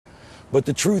But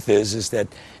the truth is that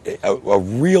a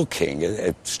real king,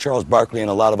 as Charles Barkley and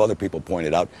a lot of other people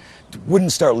pointed out,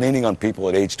 wouldn't start leaning on people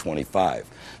at age 25.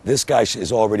 This guy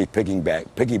is already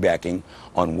piggybacking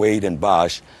on Wade and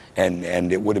Bosh,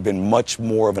 and it would have been much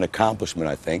more of an accomplishment,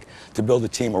 I think, to build a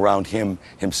team around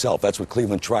himself. That's what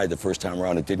Cleveland tried the first time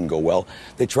around. It didn't go well.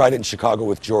 They tried it in Chicago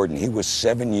with Jordan. He was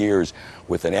 7 years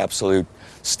with an absolute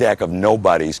stack of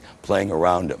nobodies playing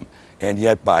around him. And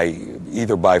yet,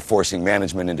 either by forcing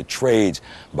management into trades,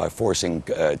 by forcing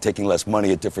taking less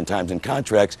money at different times in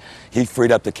contracts, he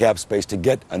freed up the cap space to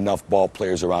get enough ball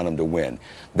players around him to win.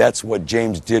 That's what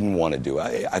James didn't want to do.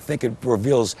 I think it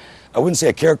reveals, I wouldn't say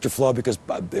a character flaw, because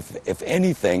if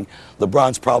anything,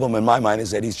 LeBron's problem in my mind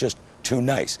is that he's just too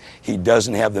nice. He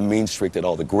doesn't have the mean streak that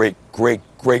all the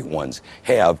great ones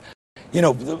have. You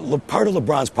know, part of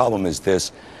LeBron's problem is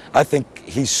this. I think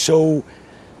he's so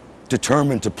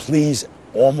determined to please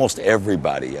almost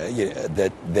everybody,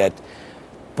 that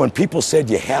when people said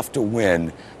you have to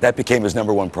win, that became his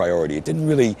number one priority. It didn't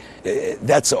really,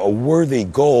 that's a worthy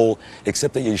goal,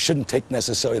 except that you shouldn't take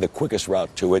necessarily the quickest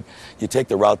route to it. You take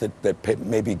the route that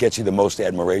maybe gets you the most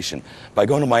admiration. By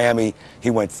going to Miami, he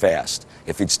went fast.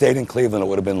 If he'd stayed in Cleveland, it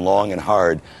would have been long and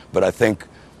hard, but I think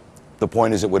the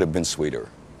point is it would have been sweeter.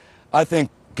 I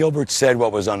think Gilbert said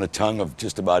what was on the tongue of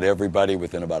just about everybody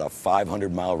within about a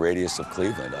 500-mile radius of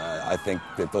Cleveland. I think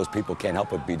that those people can't help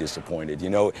but be disappointed. You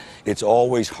know, it's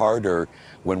always harder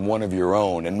when one of your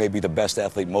own, and maybe the best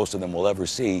athlete most of them will ever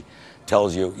see,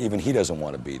 tells you even he doesn't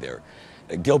want to be there.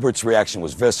 Gilbert's reaction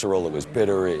was visceral, it was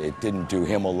bitter, it didn't do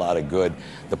him a lot of good.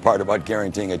 The part about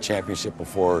guaranteeing a championship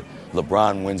before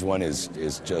LeBron wins one is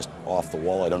just off the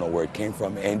wall. I don't know where it came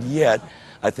from, and yet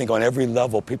I think on every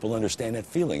level people understand that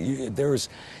feeling.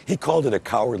 He called it a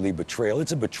cowardly betrayal.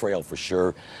 It's a betrayal for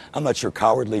sure. I'm not sure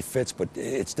cowardly fits, but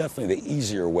it's definitely the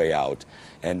easier way out.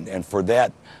 And for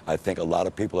that, I think a lot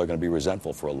of people are going to be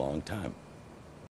resentful for a long time.